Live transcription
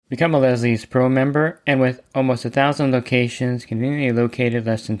Become a Leslie's Pro member, and with almost 1,000 locations conveniently located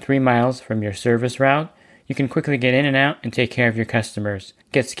less than 3 miles from your service route, you can quickly get in and out and take care of your customers.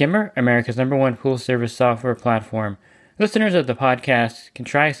 Get Skimmer, America's #1 pool service software platform. Listeners of the podcast can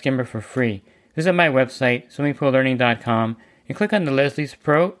try Skimmer for free. Visit my website, swimmingpoollearning.com, and click on the Leslie's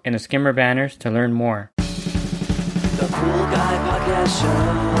Pro and the Skimmer banners to learn more. The Pool Guy Podcast Show.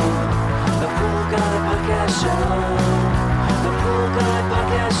 The Pool Guy Podcast Show. The Pool Guy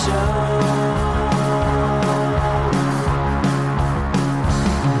Podcast Show.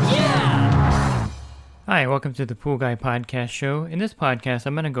 Yeah! Hi, welcome to the Pool Guy Podcast Show. In this podcast,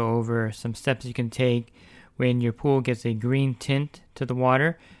 I'm going to go over some steps you can take when your pool gets a green tint to the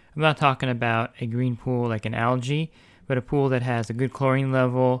water. I'm not talking about a green pool like an algae, but a pool that has a good chlorine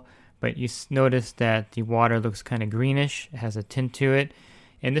level, but you notice that the water looks kind of greenish, it has a tint to it,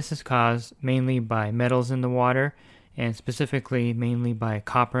 and this is caused mainly by metals in the water, and specifically mainly by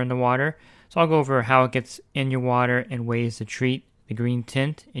copper in the water. So I'll go over how it gets in your water and ways to treat the green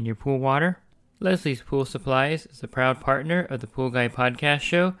tint in your pool water. Leslie's Pool Supplies is a proud partner of the Pool Guy Podcast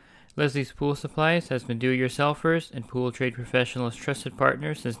Show. Leslie's Pool Supplies has been do-it-yourselfers and pool trade professionals' trusted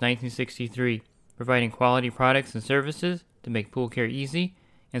partner since 1963, providing quality products and services to make pool care easy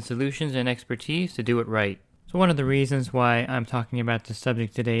and solutions and expertise to do it right. So one of the reasons why I'm talking about this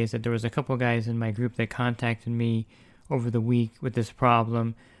subject today is that there was a couple guys in my group that contacted me over the week with this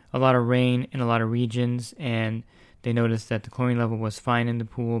problem. A lot of rain in a lot of regions, and they noticed that the chlorine level was fine in the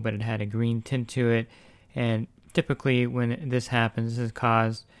pool, but it had a green tint to it. And typically when this happens, this is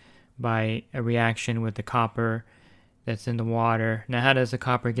caused by a reaction with the copper that's in the water. Now, how does the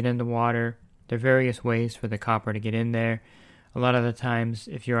copper get in the water? There are various ways for the copper to get in there. A lot of the times,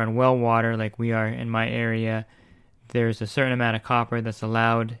 if you're on well water like we are in my area, there's a certain amount of copper that's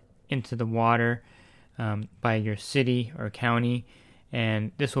allowed into the water by your city or county,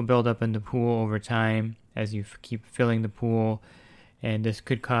 and this will build up in the pool over time as you keep filling the pool, and this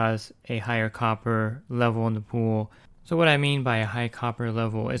could cause a higher copper level in the pool. So what I mean by a high copper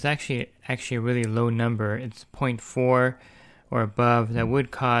level is actually a really low number. It's 0.4 or above that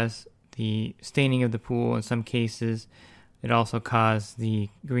would cause the staining of the pool in some cases. It also causes the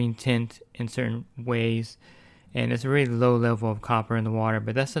green tint in certain ways, and it's a really low level of copper in the water,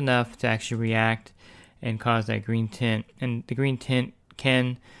 but that's enough to actually react and cause that green tint. And the green tint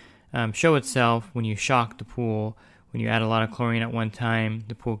can show itself when you shock the pool. When you add a lot of chlorine at one time,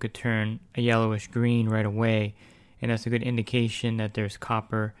 the pool could turn a yellowish green right away, and that's a good indication that there's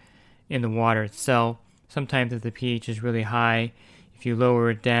copper in the water itself. Sometimes if the pH is really high, if you lower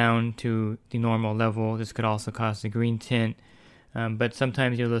it down to the normal level, this could also cause the green tint. But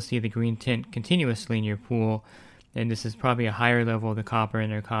sometimes you'll see the green tint continuously in your pool, and this is probably a higher level of the copper in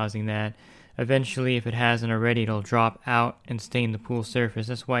there causing that. Eventually, if it hasn't already, it'll drop out and stain the pool surface.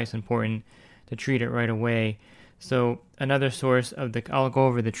 That's why it's important to treat it right away. So another source of I'll go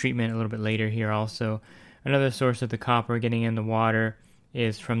over the treatment a little bit later here also. Another source of the copper getting in the water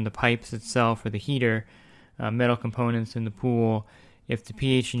is from the pipes itself or the heater, metal components in the pool. If the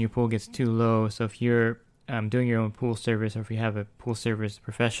pH in your pool gets too low, so if you're doing your own pool service, or if you have a pool service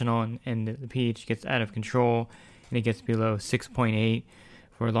professional and the pH gets out of control and it gets below 6.8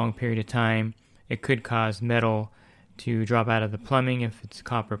 for a long period of time, it could cause metal to drop out of the plumbing if it's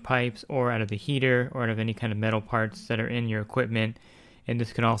copper pipes, or out of the heater, or out of any kind of metal parts that are in your equipment. And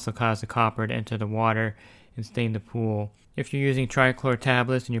this can also cause the copper to enter the water and stain the pool. If you're using trichlor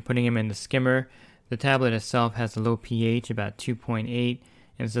tablets and you're putting them in the skimmer, the tablet itself has a low pH, about 2.8,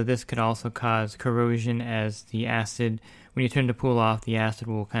 and so this could also cause corrosion as the acid, when you turn the pool off, the acid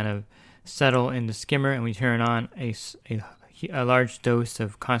will kind of settle in the skimmer, and when you turn it on, a large dose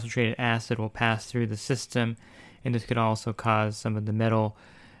of concentrated acid will pass through the system, and this could also cause some of the metal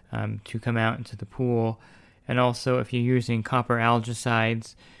to come out into the pool. And also, if you're using copper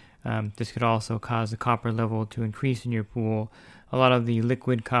algicides, this could also cause the copper level to increase in your pool. A lot of the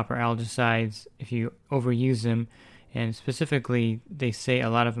liquid copper algicides, if you overuse them, and specifically they say, a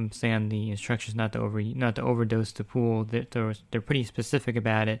lot of them say on the instructions not to overdose the pool. They're pretty specific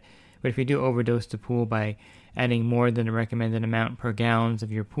about it. But if you do overdose the pool by adding more than the recommended amount per gallons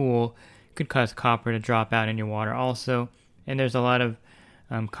of your pool, it could cause copper to drop out in your water also. And there's a lot of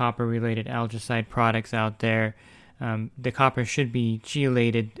copper-related algicide products out there. The copper should be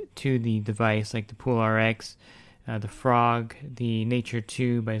chelated to the device, like the Pool RX, the Frog, the Nature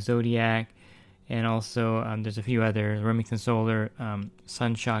 2 by Zodiac, and also there's a few other, Remington Solar,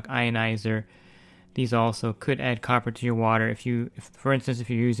 Sunshock Ionizer. These also could add copper to your water. If for instance, if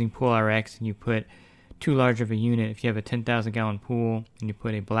you're using Pool RX and you put too large of a unit, if you have a 10,000 gallon pool and you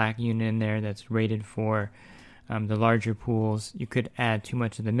put a black unit in there that's rated for the larger pools, you could add too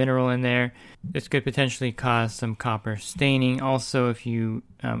much of the mineral in there. This could potentially cause some copper staining. Also, if you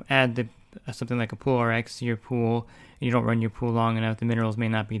add something like a Pool RX to your pool and you don't run your pool long enough, the minerals may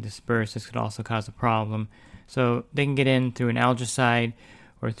not be dispersed. This could also cause a problem. So they can get in through an algicide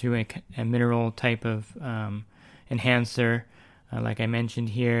or through a mineral type of enhancer, like I mentioned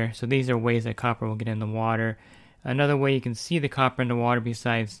here. So these are ways that copper will get in the water. Another way you can see the copper in the water,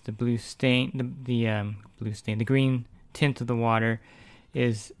 besides the blue stain, the green tint of the water,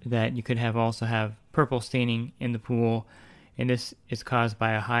 is that you could also have purple staining in the pool, and this is caused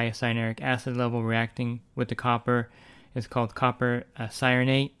by a high cyanuric acid level reacting with the copper. It's called copper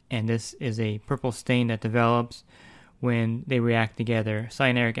cyanate, and this is a purple stain that develops when they react together.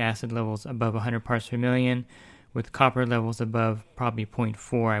 Cyanuric acid levels above 100 parts per million, with copper levels above probably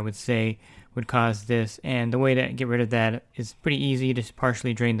 0.4, I would say, would cause this. And the way to get rid of that is pretty easy. Just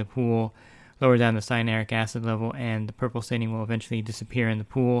partially drain the pool, lower down the cyanuric acid level, and the purple staining will eventually disappear in the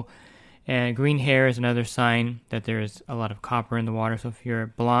pool. And green hair is another sign that there is a lot of copper in the water. So if you're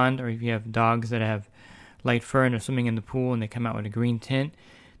blonde, or if you have dogs that have light fur and are swimming in the pool and they come out with a green tint,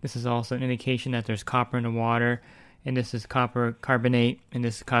 this is also an indication that there's copper in the water. And this is copper carbonate, and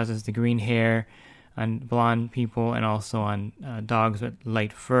this causes the green hair on blonde people and also on dogs with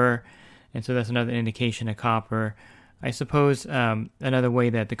light fur. And so that's another indication of copper. I suppose another way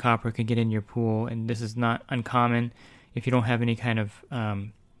that the copper could get in your pool, and this is not uncommon, if you don't have any kind of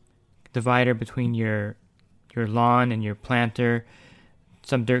divider between your lawn and your planter,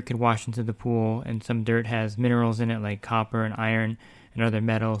 some dirt could wash into the pool, and some dirt has minerals in it like copper and iron and other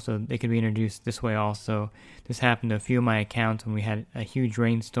metals, so they could be introduced this way also. This happened to a few of my accounts when we had a huge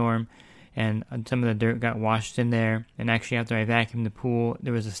rainstorm, and some of the dirt got washed in there, and actually after I vacuumed the pool,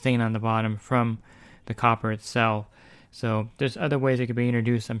 there was a stain on the bottom from the copper itself. So there's other ways it could be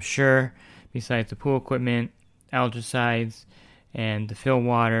introduced, I'm sure, besides the pool equipment, algicides, and the fill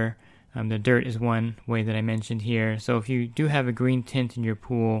water. The dirt is one way that I mentioned here. So if you do have a green tint in your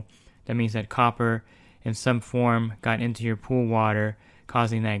pool, that means that copper in some form got into your pool water,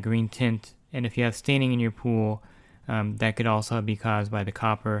 causing that green tint. And if you have staining in your pool, that could also be caused by the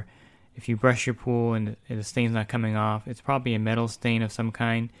copper. If you brush your pool and the stain's not coming off, it's probably a metal stain of some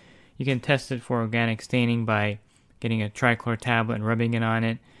kind. You can test it for organic staining by getting a trichlor tablet and rubbing it on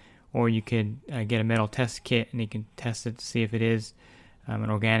it, or you could get a metal test kit and you can test it to see if it is an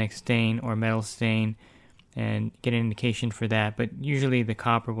organic stain or a metal stain and get an indication for that. But usually the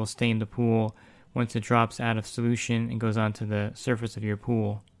copper will stain the pool once it drops out of solution and goes onto the surface of your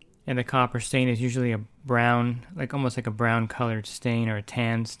pool. And the copper stain is usually a brown, almost like a brown colored stain or a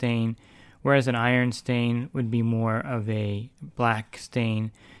tan stain, whereas an iron stain would be more of a black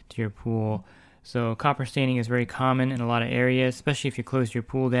stain to your pool. So copper staining is very common in a lot of areas, especially if you close your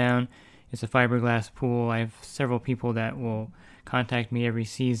pool down. It's a fiberglass pool. I have several people that will contact me every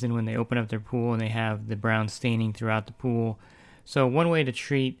season when they open up their pool and they have the brown staining throughout the pool. So one way to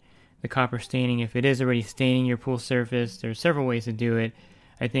treat the copper staining, if it is already staining your pool surface, there's several ways to do it.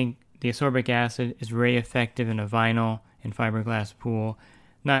 I think the ascorbic acid is very effective in a vinyl and fiberglass pool.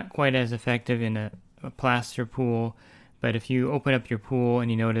 Not quite as effective in a plaster pool, but if you open up your pool and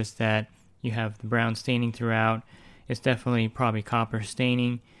you notice that you have the brown staining throughout, it's definitely probably copper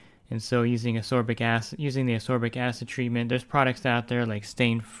staining. And so using the ascorbic acid treatment, there's products out there like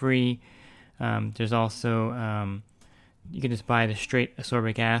Stain Free. There's also, you can just buy the straight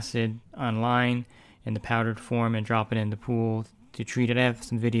ascorbic acid online in the powdered form and drop it in the pool to treat it. I have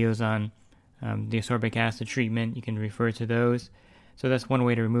some videos on the ascorbic acid treatment. You can refer to those. So that's one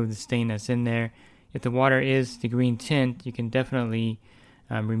way to remove the stain that's in there. If the water is the green tint, you can definitely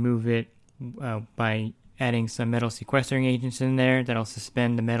remove it by adding some metal sequestering agents in there that'll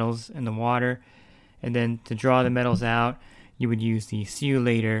suspend the metals in the water. And then to draw the metals out, you would use the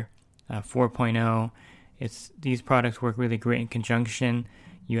Sealator 4.0. These products work really great in conjunction.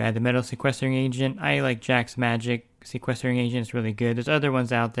 You add the metal sequestering agent. I like Jack's Magic sequestering agent. It's really good. There's other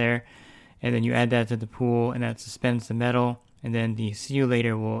ones out there. And then you add that to the pool, and that suspends the metal. And then the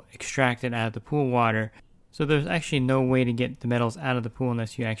Sealator will extract it out of the pool water. So there's actually no way to get the metals out of the pool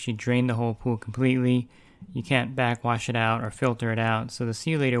unless you actually drain the whole pool completely. You can't backwash it out or filter it out. So the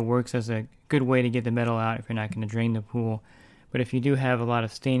Sealator works as a good way to get the metal out if you're not going to drain the pool. But if you do have a lot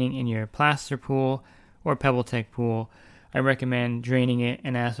of staining in your plaster pool or PebbleTech pool, I recommend draining it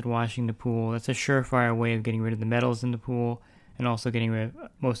and acid washing the pool. That's a surefire way of getting rid of the metals in the pool and also getting rid of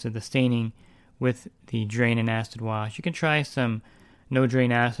most of the staining with the drain and acid wash. You can try some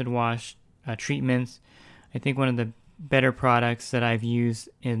no-drain acid wash treatments. I think one of the better products that I've used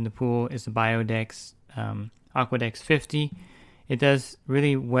in the pool is the Biodex Aquadex 50. It does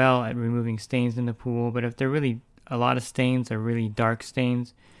really well at removing stains in the pool, but if they're really a lot of stains or really dark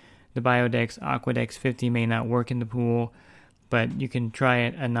stains, the Biodex Aquadex 50 may not work in the pool, but you can try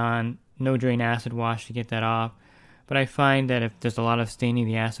it a no drain acid wash to get that off. But I find that if there's a lot of staining,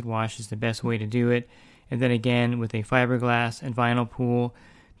 the acid wash is the best way to do it. And then again, with a fiberglass and vinyl pool,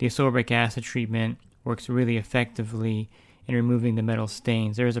 the ascorbic acid treatment works really effectively in removing the metal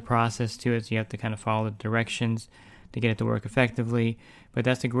stains. There is a process to it, so you have to kind of follow the directions to get it to work effectively. But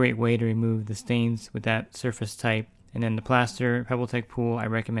that's a great way to remove the stains with that surface type. And then the plaster PebbleTech pool, I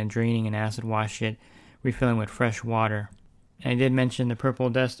recommend draining and acid wash it, refilling with fresh water. And I did mention the purple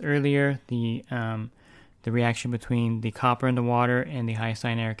dust earlier, the reaction between the copper in the water and the high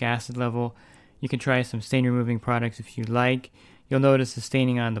cyanuric acid level. You can try some stain removing products if you like. You'll notice the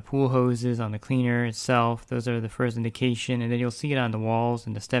staining on the pool hoses, on the cleaner itself. Those are the first indication. And then you'll see it on the walls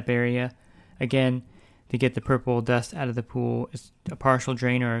and the step area. Again, to get the purple dust out of the pool, it's a partial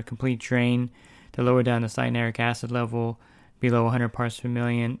drain or a complete drain to lower down the cyanuric acid level below 100 parts per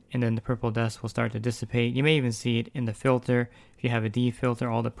million, and then the purple dust will start to dissipate. You may even see it in the filter. If you have a D filter,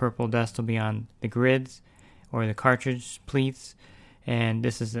 all the purple dust will be on the grids or the cartridge pleats, and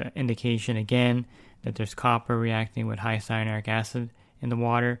this is an indication again that there's copper reacting with high cyanuric acid in the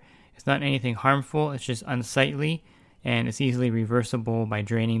water. It's not anything harmful, it's just unsightly, and it's easily reversible by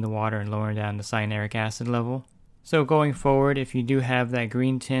draining the water and lowering down the cyanuric acid level. So going forward, if you do have that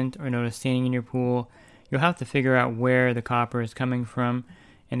green tint or notice staining in your pool, you'll have to figure out where the copper is coming from.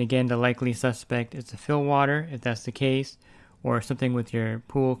 And again, the likely suspect is the fill water, if that's the case, or something with your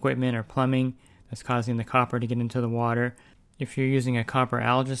pool equipment or plumbing that's causing the copper to get into the water. If you're using a copper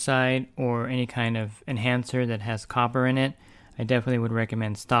algicide or any kind of enhancer that has copper in it, I definitely would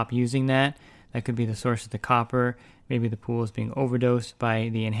recommend stop using that. That could be the source of the copper. Maybe the pool is being overdosed by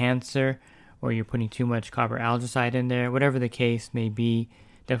the enhancer, or you're putting too much copper algicide in there. Whatever the case may be,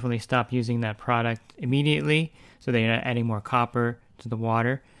 definitely stop using that product immediately so that you're not adding more copper to the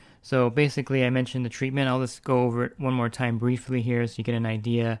water. So basically, I mentioned the treatment. I'll just go over it one more time briefly here so you get an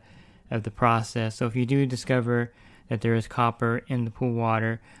idea of the process. So if you do discover that there is copper in the pool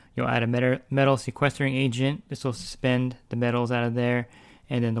water, you'll add a metal sequestering agent. This will suspend the metals out of there,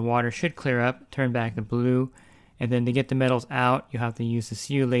 and then the water should clear up, turn back to blue. And then to get the metals out, you have to use the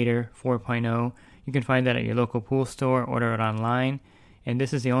See You Later 4.0. You can find that at your local pool store, order it online. And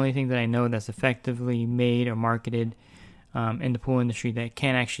this is the only thing that I know that's effectively made or marketed in the pool industry that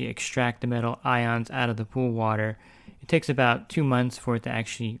can actually extract the metal ions out of the pool water. It takes about 2 months for it to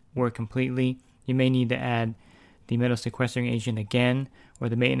actually work completely. You may need to add the metal sequestering agent again, or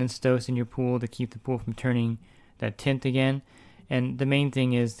the maintenance dose in your pool to keep the pool from turning that tint again. And the main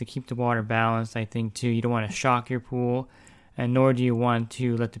thing is to keep the water balanced, I think, too. You don't want to shock your pool, and nor do you want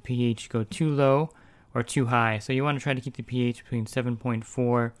to let the pH go too low or too high. So you want to try to keep the pH between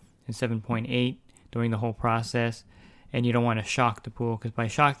 7.4 and 7.8 during the whole process. And you don't want to shock the pool, because by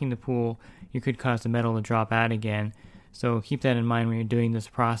shocking the pool, you could cause the metal to drop out again. So keep that in mind when you're doing this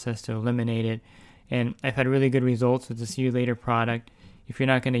process to eliminate it. And I've had really good results with the See You Later product. If you're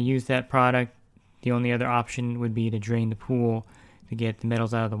not going to use that product, the only other option would be to drain the pool to get the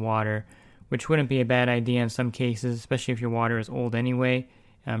metals out of the water, which wouldn't be a bad idea in some cases, especially if your water is old anyway.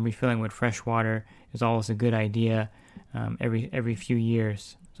 Refilling with fresh water is always a good idea every few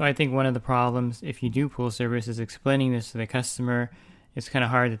years. So I think one of the problems if you do pool service is explaining this to the customer. It's kind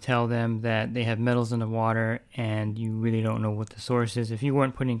of hard to tell them that they have metals in the water and you really don't know what the source is. If you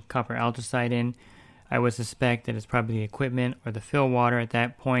weren't putting copper algicide in, I would suspect that it's probably the equipment or the fill water at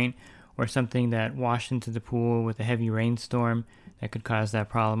that point, or something that washed into the pool with a heavy rainstorm that could cause that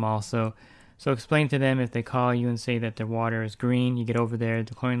problem also. So explain to them if they call you and say that their water is green, you get over there,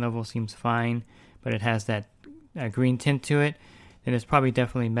 the chlorine level seems fine, but it has that green tint to it, then it's probably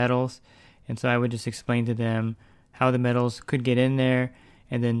definitely metals. And so I would just explain to them how the metals could get in there,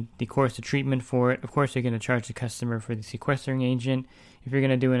 and then the course of treatment for it. Of course, you're going to charge the customer for the sequestering agent. If you're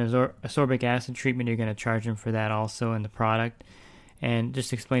going to do an ascorbic acid treatment, you're going to charge them for that also in the product. And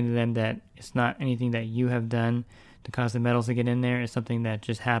just explain to them that it's not anything that you have done to cause the metals to get in there. It's something that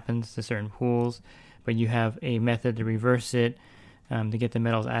just happens to certain pools, but you have a method to reverse it to get the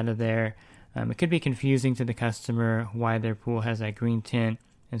metals out of there. It could be confusing to the customer why their pool has that green tint,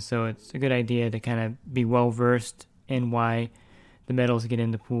 and so it's a good idea to kind of be well versed in why the metals get in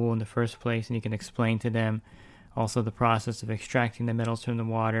the pool in the first place, and you can explain to them also the process of extracting the metals from the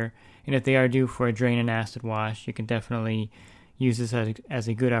water. And if they are due for a drain and acid wash, you can definitely use this as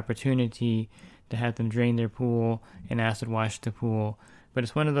a good opportunity to have them drain their pool and acid wash the pool. But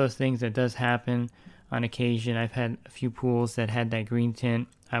it's one of those things that does happen. on occasion. I've had a few pools that had that green tint.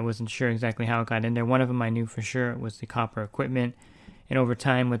 I wasn't sure exactly how it got in there. One of them I knew for sure it was the copper equipment. And over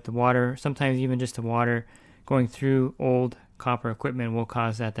time with the water, sometimes even just the water going through old copper equipment will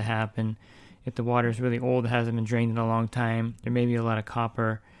cause that to happen. If the water is really old, it hasn't been drained in a long time, there may be a lot of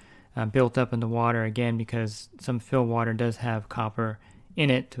copper built up in the water, again, because some fill water does have copper in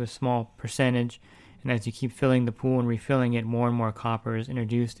it to a small percentage. And as you keep filling the pool and refilling it, more and more copper is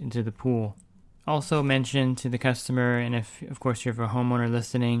introduced into the pool. Also mention to the customer, and if of course you're a homeowner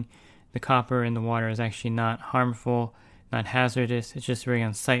listening, the copper in the water is actually not harmful, not hazardous. It's just very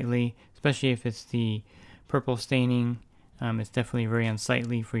unsightly, especially if it's the purple staining. It's definitely very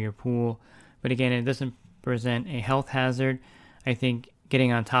unsightly for your pool. But again, it doesn't present a health hazard. I think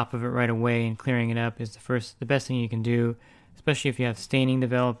getting on top of it right away and clearing it up is the best thing you can do, especially if you have staining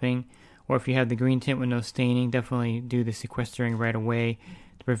developing, or if you have the green tint with no staining. Definitely do the sequestering right away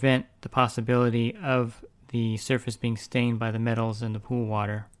to prevent the possibility of the surface being stained by the metals in the pool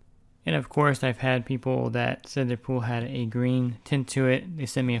water. And of course, I've had people that said their pool had a green tint to it. They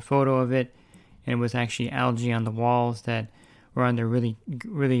sent me a photo of it, and it was actually algae on the walls that were on the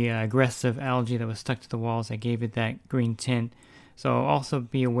really aggressive algae that was stuck to the walls that gave it that green tint. So also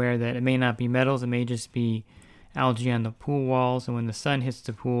be aware that it may not be metals, it may just be algae on the pool walls, and when the sun hits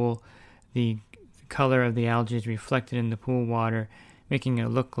the pool, the color of the algae is reflected in the pool water, making it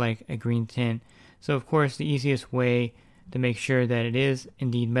look like a green tint. So of course, the easiest way to make sure that it is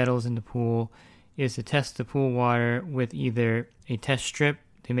indeed metals in the pool is to test the pool water with either a test strip.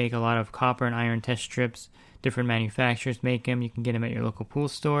 They make a lot of copper and iron test strips. Different manufacturers make them. You can get them at your local pool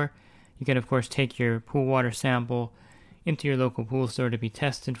store. You can of course take your pool water sample into your local pool store to be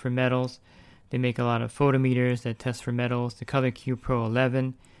tested for metals. They make a lot of photometers that test for metals. The Color Q Pro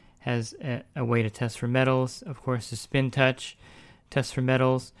 11 has a way to test for metals. Of course, the Spin Touch tests for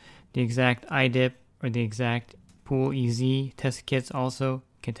metals. The Exact iDip or the Exact Pool EZ test kits also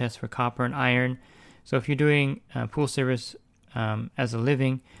can test for copper and iron. So if you're doing pool service as a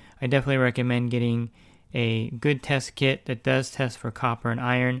living, I definitely recommend getting a good test kit that does test for copper and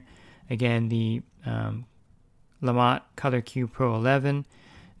iron. Again, the Lamotte Color Q Pro 11,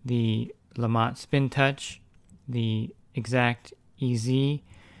 the Lamotte Spin Touch, the Exact EZ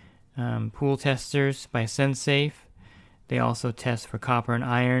pool testers by SenSafe. They also test for copper and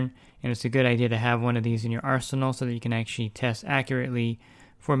iron, and it's a good idea to have one of these in your arsenal so that you can actually test accurately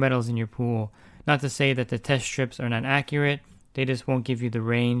for metals in your pool. Not to say that the test strips are not accurate, they just won't give you the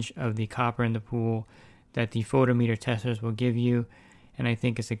range of the copper in the pool that the photometer testers will give you, and I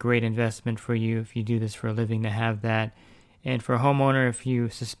think it's a great investment for you if you do this for a living to have that. And for a homeowner, if you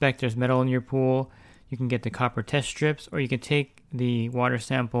suspect there's metal in your pool, you can get the copper test strips, or you can take the water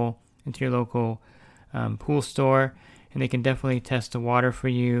sample into your local pool store, and they can definitely test the water for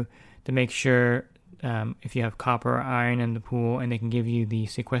you to make sure if you have copper or iron in the pool, and they can give you the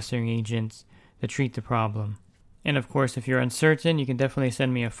sequestering agents to treat the problem. And of course, if you're uncertain, you can definitely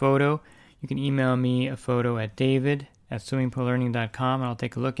send me a photo. You can email me a photo at david@swimmingpoollearning.com, and I'll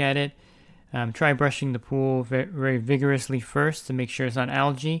take a look at it. Try brushing the pool very vigorously first to make sure it's not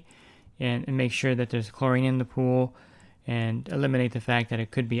algae, and make sure that there's chlorine in the pool, and eliminate the fact that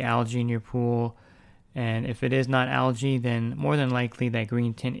it could be algae in your pool. And if it is not algae, then more than likely that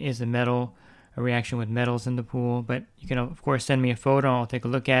green tint is a reaction with metals in the pool. But you can of course send me a photo, I'll take a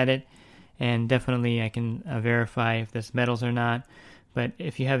look at it, and definitely I can verify if there's metals or not. But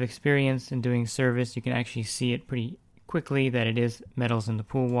if you have experience in doing service, you can actually see it pretty quickly that it is metals in the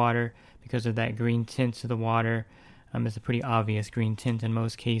pool water because of that green tint to the water. It's a pretty obvious green tint in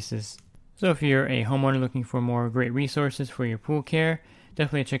most cases. So if you're a homeowner looking for more great resources for your pool care,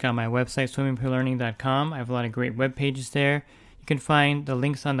 definitely check out my website, swimmingpoollearning.com. I have a lot of great web pages there. You can find the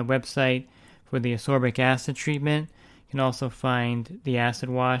links on the website for the ascorbic acid treatment. You can also find the acid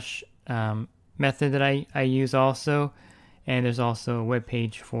wash method that I use also. And there's also a web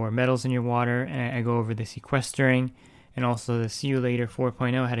page for metals in your water, and I go over the sequestering and also the See You Later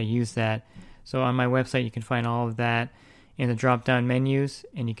 4.0, how to use that. So on my website, you can find all of that in the drop-down menus,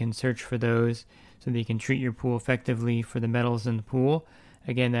 and you can search for those so that you can treat your pool effectively for the metals in the pool.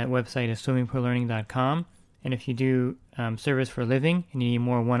 Again, that website is swimmingpoollearning.com. And if you do service for a living and you need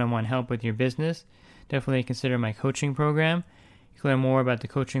more one-on-one help with your business, definitely consider my coaching program. You can learn more about the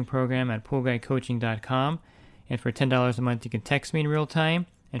coaching program at poolguycoaching.com. And for $10 a month, you can text me in real time.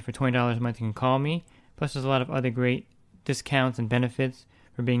 And for $20 a month, you can call me. Plus, there's a lot of other great discounts and benefits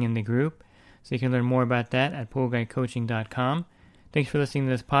for being in the group. So you can learn more about that at poolguycoaching.com. Thanks for listening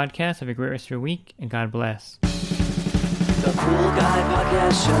to this podcast. Have a great rest of your week, and God bless. The Pool Guy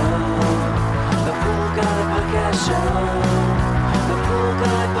Podcast Show. The Pool Guy Podcast Show. The Pool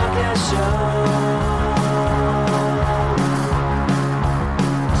Guy Podcast Show.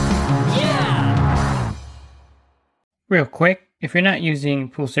 Real quick, if you're not using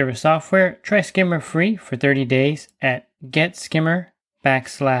pool service software, try Skimmer free for 30 days at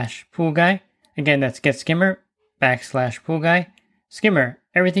getskimmer.com/poolguy. Again, that's getskimmer.com/poolguy. Skimmer,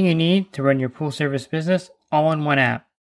 everything you need to run your pool service business all in one app.